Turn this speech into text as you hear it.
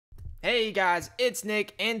Hey guys, it's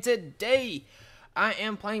Nick, and today I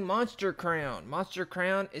am playing Monster Crown. Monster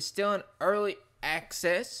Crown is still in early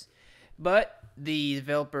access, but the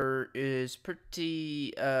developer is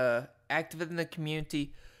pretty active in the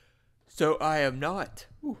community, so I am not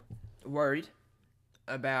worried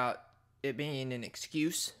about it being an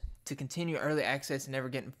excuse to continue early access and never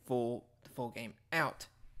getting the full game out.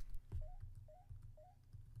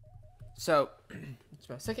 So it's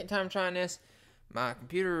my second time trying this. My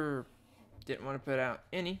computer didn't want to put out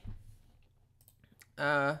any.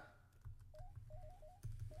 Okay.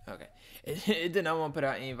 It did not want to put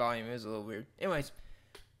out any volume. It was a little weird. Anyways,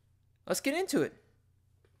 let's get into it.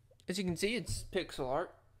 As you can see, it's pixel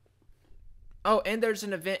art. Oh, and there's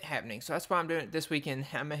an event happening, so that's why I'm doing it this weekend.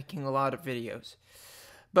 I'm making a lot of videos.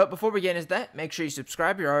 But before we get into that, make sure you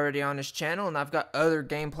subscribe. You're already on this channel, and I've got other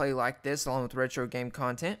gameplay like this along with retro game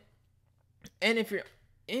content. And if you're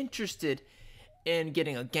interested in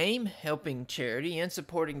getting a game, helping charity, and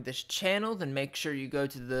supporting this channel, then make sure you go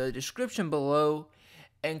to the description below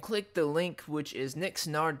and click the link, which is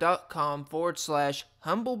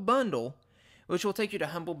nicksnard.com/humble bundle, which will take you to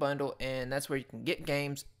Humble Bundle, and that's where you can get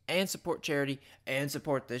games and support charity and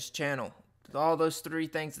support this channel. All those three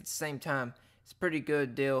things at the same time. It's a pretty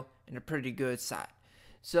good deal and a pretty good site.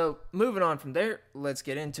 So moving on from there, let's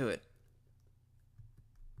get into it.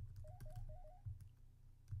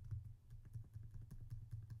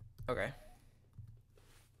 Okay.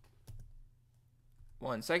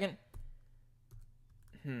 1 second.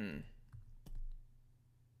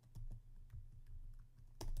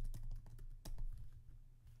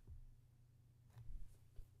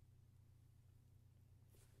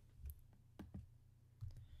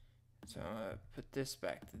 So put this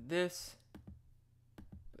back to this.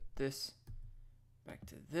 Put this back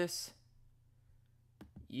to this.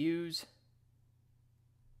 Use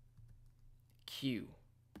Q.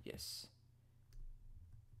 Yes.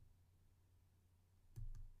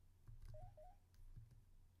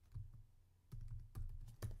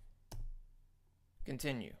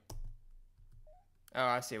 Continue. Oh,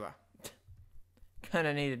 I see why.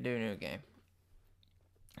 Kinda need to do a new game.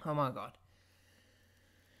 Oh my god.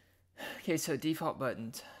 Okay, so default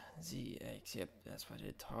buttons. ZX, yep, that's what I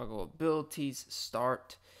did. Toggle abilities,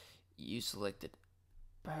 start. You selected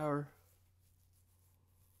power.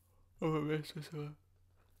 Oh, I messed this up.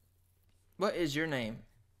 What is your name?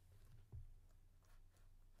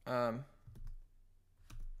 So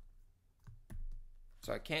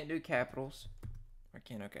I can't do capitals. I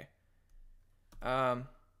can't, okay. You know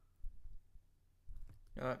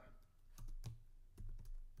what?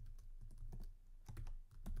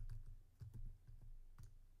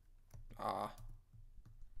 So I'm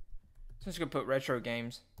just gonna put retro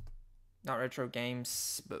games. Not retro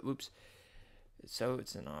games, but whoops. So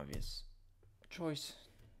it's an obvious choice.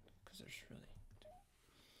 Because there's really...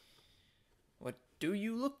 What do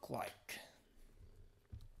you look like?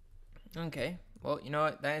 Okay. Well, you know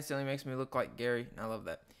what? That instantly makes me look like Gary, and I love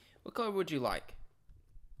that. What color would you like?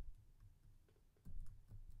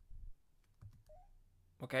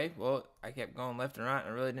 Okay, well, I kept going left and right, and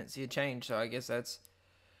I really didn't see a change, so I guess that's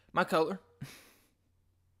my color.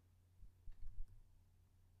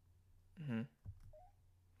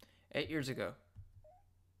 8 years ago.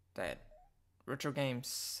 Dad. Retro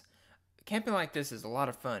games. Camping like this is a lot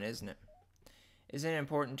of fun, isn't it? Isn't it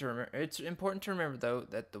important to remember? It's important to remember, though,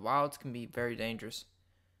 that the wilds can be very dangerous.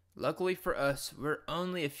 Luckily for us, we're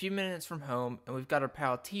only a few minutes from home, and we've got our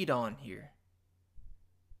pal T-Don here.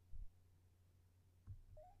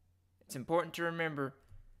 It's important to remember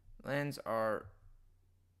lands are...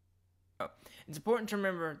 It's important to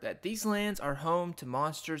remember that these lands are home to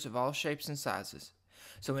monsters of all shapes and sizes.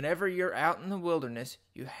 So whenever you're out in the wilderness,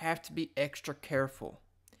 you have to be extra careful.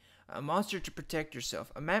 A monster to protect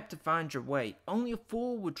yourself, a map to find your way. Only a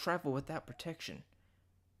fool would travel without protection.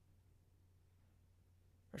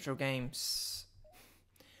 Retro games.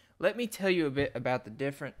 Let me tell you a bit about the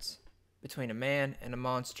difference between a man and a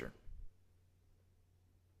monster.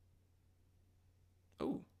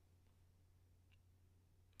 Ooh.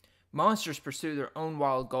 Monsters pursue their own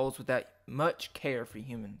wild goals without much care for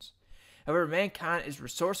humans. However, mankind is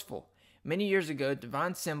resourceful. Many years ago,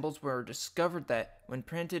 divine symbols were discovered that, when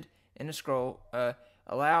printed in a scroll,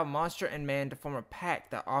 allow monster and man to form a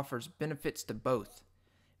pact that offers benefits to both.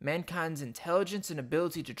 Mankind's intelligence and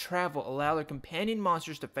ability to travel allow their companion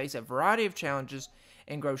monsters to face a variety of challenges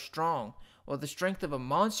and grow strong, while the strength of a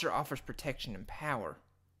monster offers protection and power.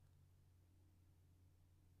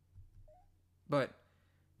 But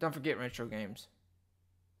don't forget retro games.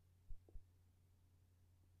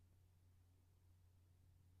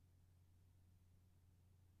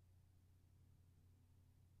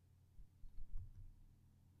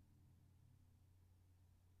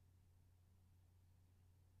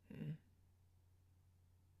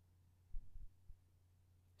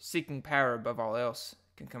 seeking power above all else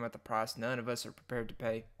can come at the price none of us are prepared to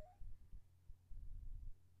pay.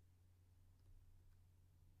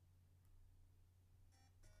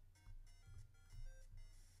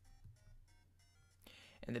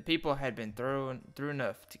 And the people had been through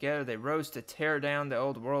enough. Together they rose to tear down the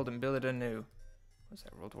old world and build it anew. Was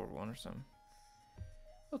that World War I or something?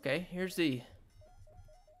 Okay, here's the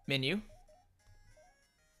menu.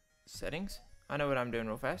 Settings. I know what I'm doing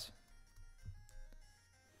real fast.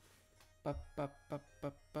 That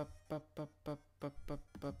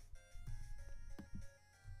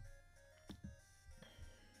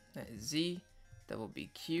is Z. That will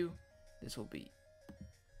be Q. This will be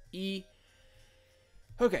E.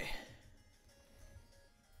 Okay.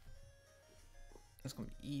 That's going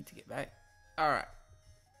to be E to get back. Alright.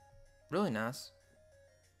 Really nice.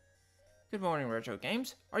 Good morning, Retro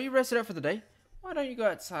Games. Are you rested up for the day? Why don't you go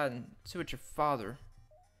outside and see what your father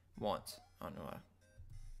wants? I don't know why.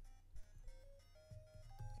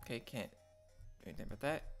 Okay, can't do anything about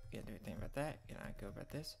that. Can't do anything about that. Can I go about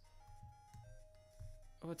this?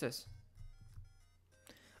 Oh, what's this?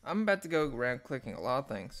 I'm about to go around clicking a lot of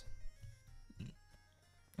things.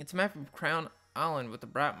 It's a map of Crown Island with a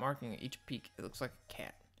bright marking at each peak. It looks like a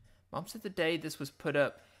cat. Mom said the day this was put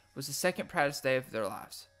up was the second proudest day of their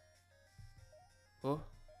lives. Oh.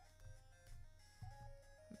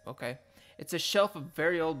 Okay. It's a shelf of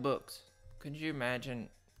very old books. Could you imagine?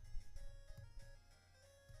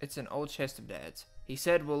 It's an old chest of Dad's. He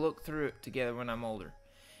said we'll look through it together when I'm older.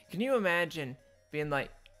 Can you imagine being like,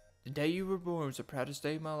 the day you were born was the proudest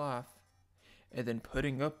day of my life, and then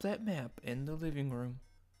putting up that map in the living room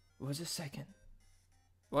was a second?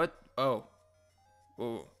 What? Oh.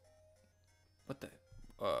 Whoa. What the?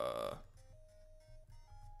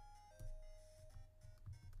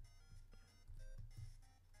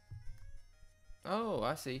 Oh,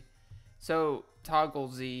 I see. So, toggle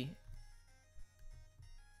Z.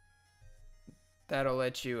 That'll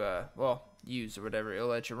let you, well, use or whatever. It'll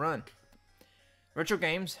let you run. Retro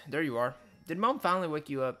Games, there you are. Did Mom finally wake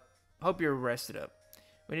you up? Hope you're rested up.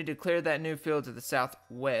 We need to clear that new field to the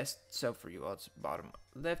southwest, so for you all, it's bottom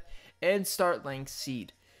left, and start laying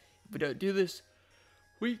seed. If we don't do this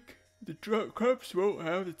week, the crops won't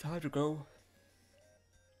have the time to go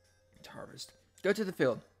to harvest. Go to the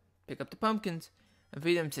field, pick up the pumpkins, and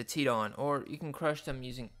feed them to Teton, or you can crush them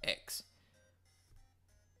using X.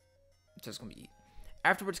 So it's going to be E.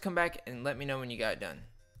 Afterwards, come back and let me know when you got it done.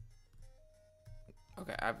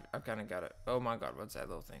 Okay, I've kind of got it. Oh my god, what's that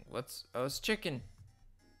little thing? Oh, it's chicken.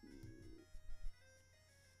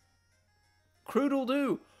 Crude'll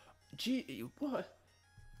do. Gee, what?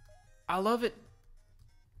 I love it.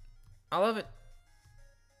 I love it.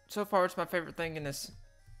 So far, it's my favorite thing in this.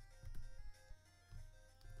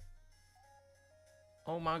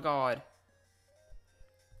 Oh my god.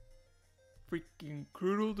 Freaking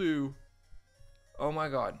Crude'll do. Oh my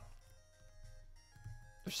god.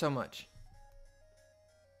 There's so much.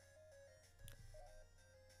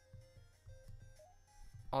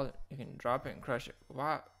 You can drop it and crush it.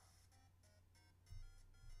 Wow.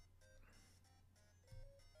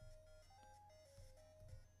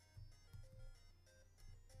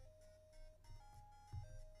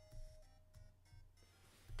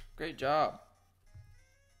 Great job.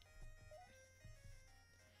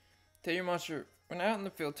 Tell your monster, when out in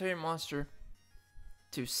the field, tell your monster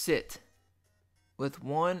to sit with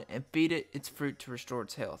one and feed it its fruit to restore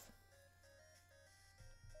its health.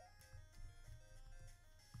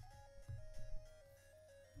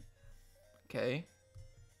 Okay.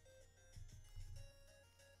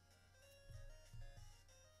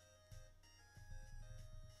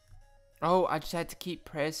 Oh, I just had to keep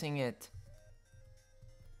pressing it.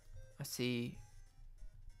 I see.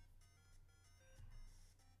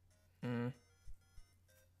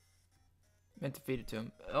 Meant to feed it to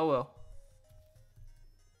him. Oh well.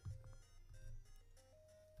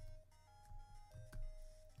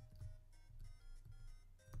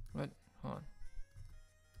 What? Hold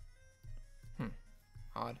on.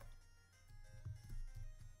 Odd.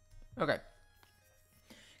 Okay.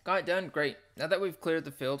 Got it done? Great. Now that we've cleared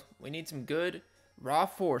the field, we need some good raw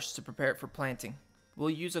force to prepare it for planting. We'll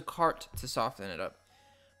use a cart to soften it up.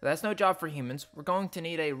 But that's no job for humans. We're going to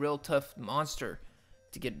need a real tough monster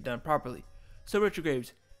to get it done properly. So,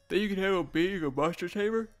 RetroGames, think you can handle being a monster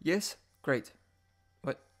tamer? Yes? Great.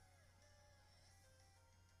 What?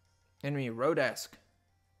 Enemy Rodask.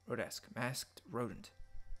 Rodask. Masked rodent.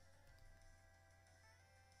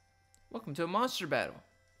 Welcome to a monster battle.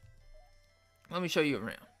 Let me show you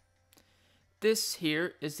around. This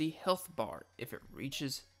here is the health bar. If it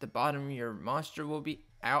reaches the bottom, your monster will be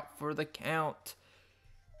out for the count.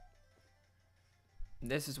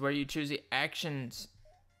 This is where you choose the actions.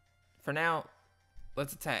 For now,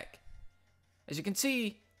 let's attack. As you can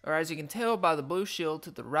see, or as you can tell by the blue shield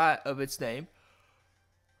to the right of its name.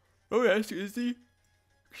 Oh yes, is the,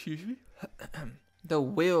 excuse me, the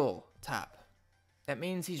will type. That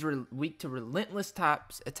means he's weak to relentless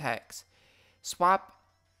types attacks. Swap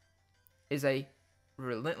is a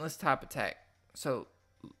relentless type attack. So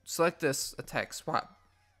select this attack, swap.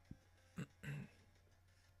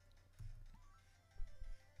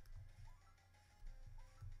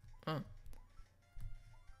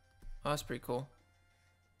 Oh, that's pretty cool.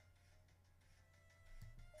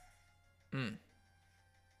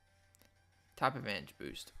 Type advantage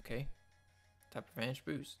boost, okay. Type advantage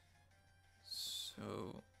boost.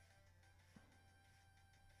 So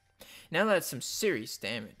now that's some serious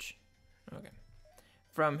damage. Okay.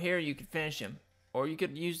 From here you could finish him. Or you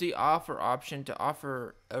could use the offer option to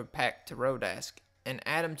offer a pack to Rodask and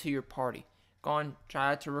add him to your party. Go on,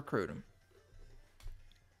 try to recruit him.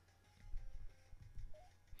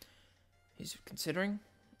 He's considering.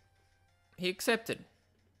 He accepted.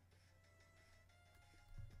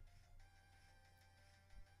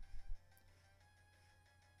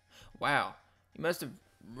 Wow, you must have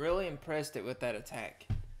really impressed it with that attack.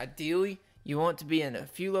 Ideally, you want to be in a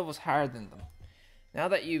few levels higher than them. Now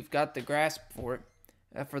that you've got the grasp for it,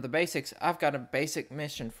 for the basics, I've got a basic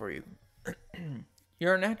mission for you.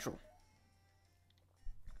 You're a natural.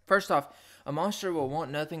 First off, a monster will want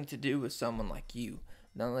nothing to do with someone like you,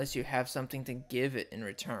 unless you have something to give it in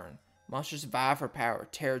return. Monsters vie for power,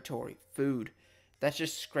 territory, food. That's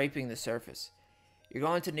just scraping the surface. You're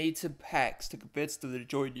going to need some packs to convince them to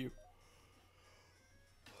join you.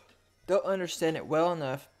 They'll understand it well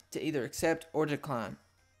enough to either accept or decline.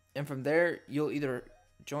 And from there, you'll either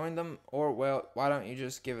join them or, well, why don't you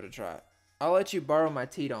just give it a try? I'll let you borrow my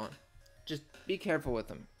Teton. Just be careful with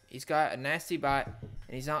him. He's got a nasty bite,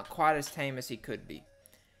 and he's not quite as tame as he could be.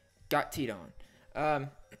 Got Teton.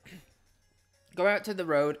 Go out to the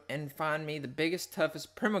road and find me the biggest,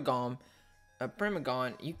 toughest Primagon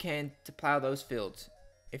you can to plow those fields.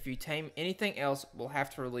 If you tame anything else, we'll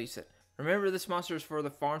have to release it. Remember, this monster is for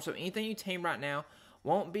the farm, so anything you tame right now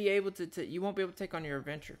won't be able to you won't be able to take on your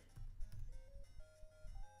adventure.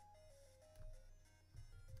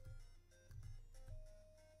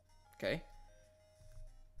 Okay.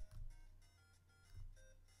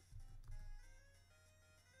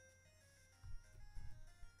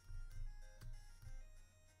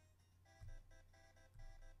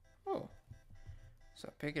 Oh.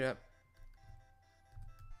 So pick it up.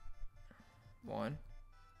 1.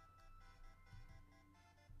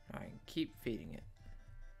 I can keep feeding it.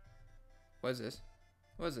 What is this?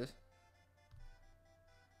 What is this?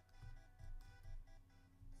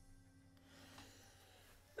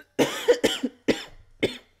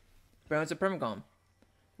 Bones of Primagon.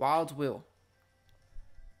 Wild's Will.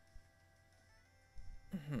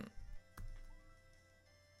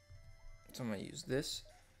 So I'm going to use this.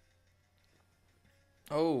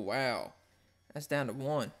 Oh, wow. That's down to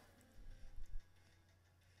 1.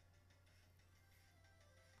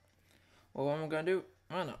 Well, what I'm going to do,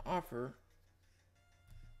 I'm going to offer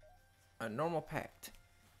a normal pact.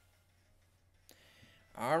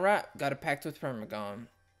 Alright, got a pact with Primagon.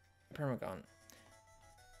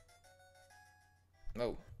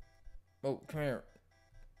 Oh. Oh, come here.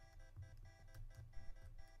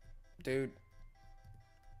 Dude.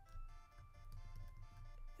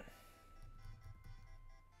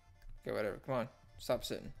 Okay, whatever. Come on. Stop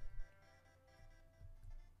sitting.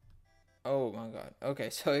 Oh my god. Okay,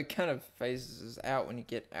 so it kind of phases out when you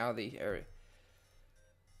get out of the area.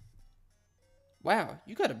 Wow,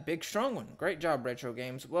 you got a big strong one. Great job,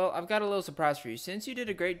 RetroGames. Well, I've got a little surprise for you. Since you did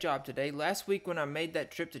a great job today, last week when I made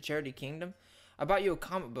that trip to Charity Kingdom, I bought you a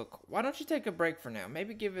comic book. Why don't you take a break for now?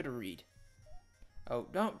 Maybe give it a read. Oh,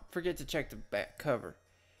 don't forget to check the back cover.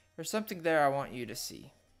 There's something there I want you to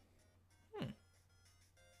see.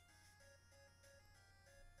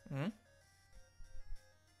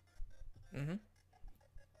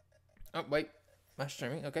 Oh, wait. My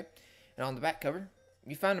streaming. Okay. And on the back cover,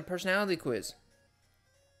 you find a personality quiz.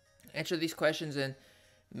 Answer these questions and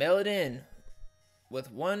mail it in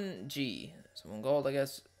with 1 G. So 1 gold, I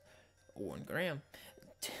guess. Or 1 gram.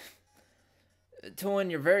 To win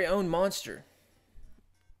your very own monster.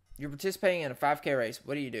 You're participating in a 5K race.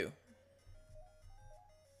 What do you do?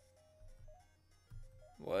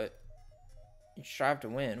 What? You strive to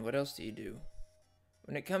win. What else do you do?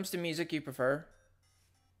 When it comes to music you prefer?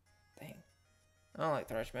 Dang. I don't like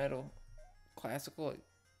thrash metal. Classical.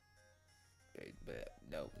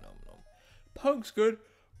 No. Punk's good.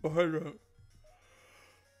 But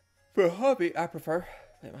for a hobby, I prefer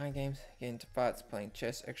Play mind games, get into fights, playing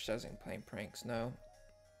chess, exercising, playing pranks. No.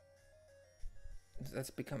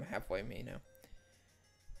 That's become halfway me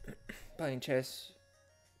now. Playing chess.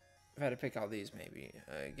 If I had to pick all these, maybe.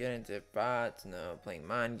 Get into fights. No. Playing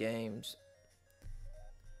mind games.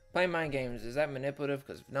 Playing mind games, is that manipulative?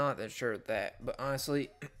 Because if not, then sure that. But honestly,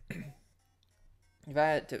 if I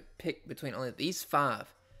had to pick between only these 5,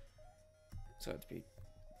 so it'd be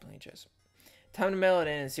playing chess. Time to mail it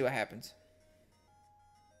in and see what happens.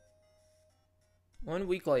 1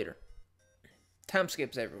 week later. Time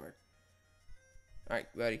skips everywhere.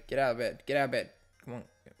 Alright, buddy, get out of bed. Get out of bed. Come on.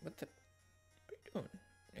 What are you doing?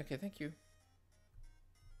 Okay, thank you.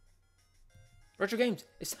 RetroGames,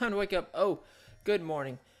 it's time to wake up. Oh, good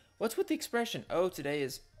morning. What's with the expression? Oh, today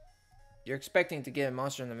is... You're expecting to get a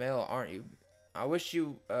monster in the mail, aren't you? I wish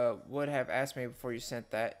you would have asked me before you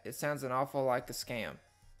sent that. It sounds an awful like a scam.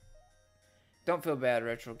 Don't feel bad,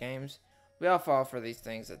 RetroGames. We all fall for these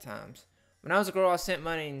things at times. When I was a girl, I sent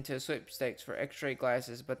money into sweepstakes for x-ray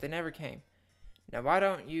glasses, but they never came. Now, why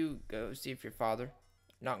don't you go see if your father...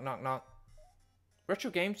 Knock, knock, knock.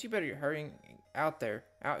 RetroGames, you better hurry out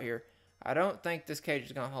here. I don't think this cage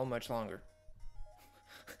is going to hold much longer.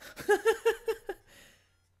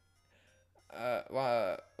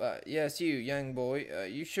 Yes, you, young boy.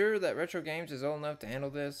 You sure that RetroGames is old enough to handle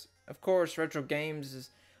this? Of course, RetroGames is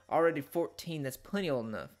already 14. That's plenty old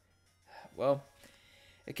enough. Well,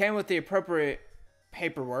 it came with the appropriate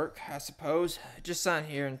paperwork, I suppose. Just sign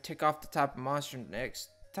here and tick off the type of monster next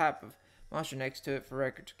to it for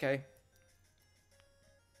records, okay?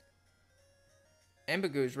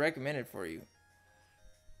 Ambigu is recommended for you.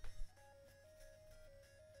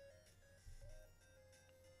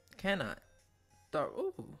 Cannot.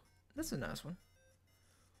 Ooh, that's a nice one.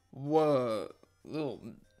 Whoa,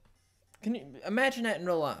 can you imagine that in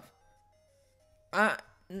real life?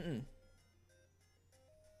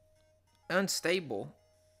 Unstable.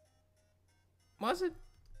 Was it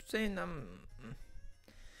saying I'm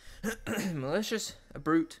malicious, a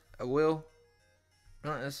brute, a will?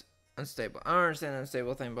 No, that's unstable. I don't understand the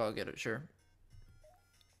unstable thing, but I'll get it, sure.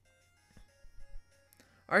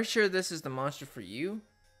 Are you sure this is the monster for you?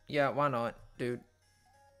 Yeah, why not, dude?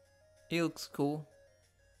 He looks cool.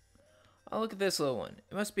 Oh, look at this little one.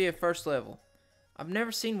 It must be a first level. I've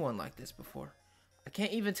never seen one like this before. I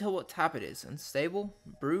can't even tell what type it is. Unstable?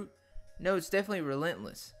 Brute? No, it's definitely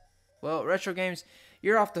relentless. Well, RetroGames,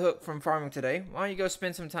 you're off the hook from farming today. Why don't you go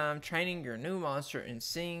spend some time training your new monster and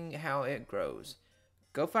seeing how it grows?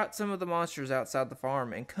 Go fight some of the monsters outside the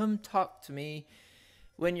farm and come talk to me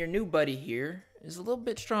when your new buddy here is a little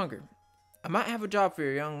bit stronger. I might have a job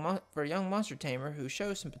for a young monster tamer who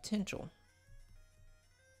shows some potential.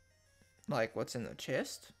 Like what's in the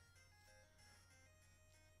chest?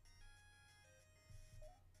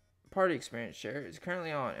 Party experience share is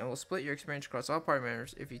currently on and will split your experience across all party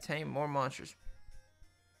members if you tame more monsters.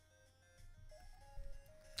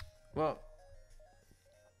 Well,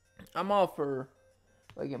 I'm all for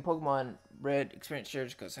like in Pokemon Red experience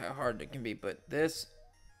shares because how hard it can be, but this.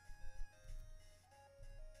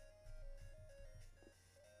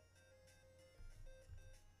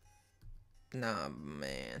 Nah,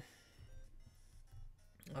 man.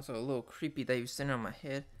 Also a little creepy that he was sitting on my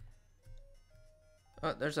head.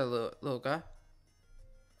 Oh, there's a little guy.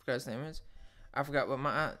 I forgot his name is. I forgot what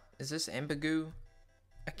my... Is this Ambigu?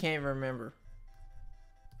 I can't even remember.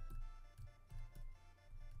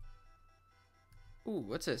 Ooh,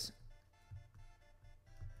 what's this?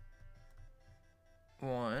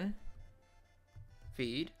 1.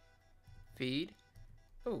 Feed. Feed.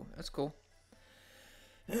 Oh, that's cool.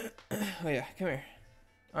 Oh yeah, come here.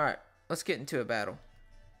 Alright, let's get into a battle.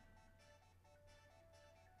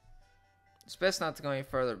 It's best not to go any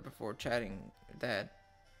further before chatting with Dad.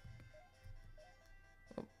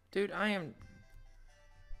 Oh, dude, I am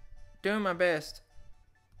doing my best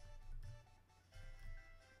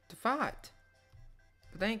to fight.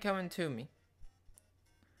 But they ain't coming to me.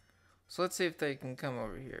 So let's see if they can come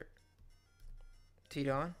over here.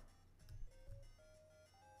 T-Don.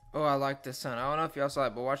 Oh, I like the sun. I don't know if y'all saw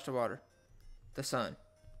it, but watch the water. The sun.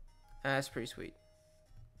 That's pretty sweet.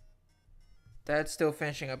 Dad's still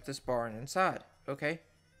finishing up this barn inside. Okay.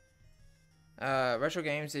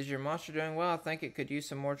 RetroGames, is your monster doing well? I think it could use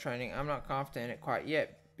some more training. I'm not confident in it quite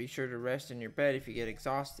yet. Be sure to rest in your bed if you get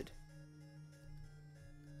exhausted.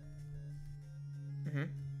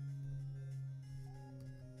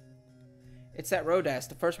 It's that Rodass,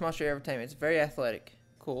 the first monster you ever tamed. It's very athletic.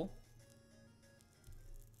 Cool.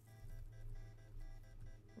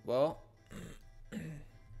 Well,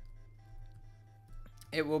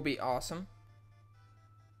 it will be awesome.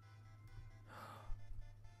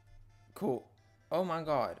 Cool. Oh my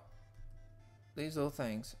god. These little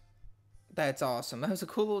things. That's awesome. That was a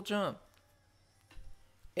cool little jump.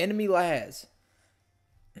 Enemy Laz.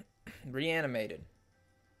 Reanimated.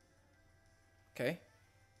 Okay.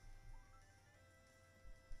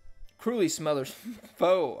 Cruelly smothers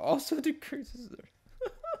foe. Also decreases their...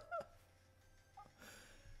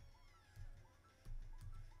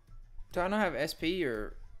 Do I not have SP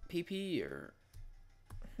or PP or...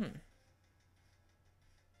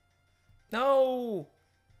 No!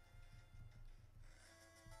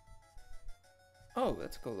 Oh,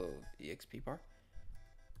 that's a cool little EXP bar.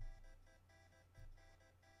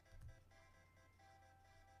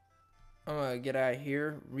 I'm gonna get out of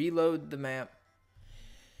here. Reload the map.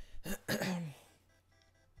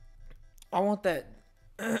 I want that...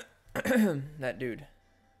 that dude.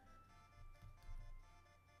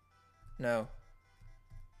 No.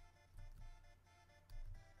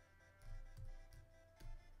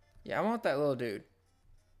 Yeah, I want that little dude.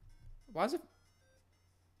 Why is it...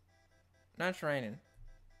 Now it's raining.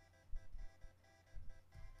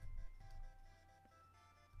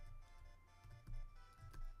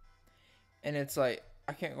 And it's like,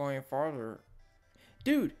 I can't go any farther.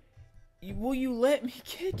 Dude, will you let me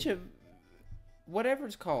catch a... whatever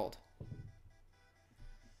it's called.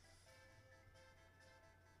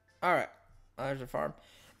 Alright. There's a farm.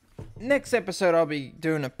 Next episode, I'll be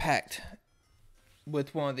doing a pact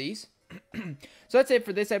with one of these. So that's it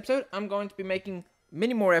for this episode. I'm going to be making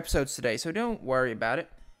many more episodes today, so don't worry about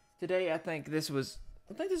it. Today, I think this was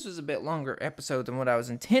a bit longer episode than what I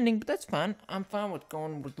was intending, but that's fine. I'm fine with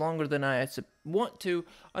going with longer than I want to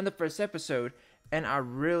on the first episode, and I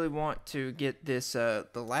really want to get this, the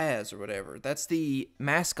Laz or whatever. That's the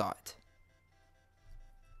mascot.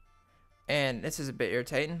 And this is a bit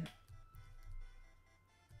irritating.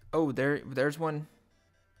 Oh, there's one.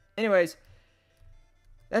 Anyways,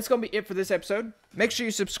 that's going to be it for this episode. Make sure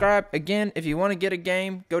you subscribe. Again, if you want to get a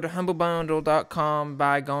game, go to humblebundle.com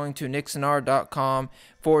by going to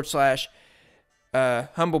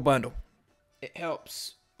nixonr.com/Humble Bundle. It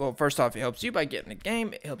helps. Well, first off, it helps you by getting a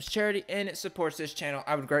game. It helps charity, and it supports this channel.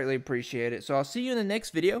 I would greatly appreciate it. So I'll see you in the next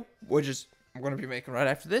video, which is I'm going to be making right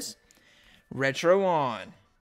after this. Retro on.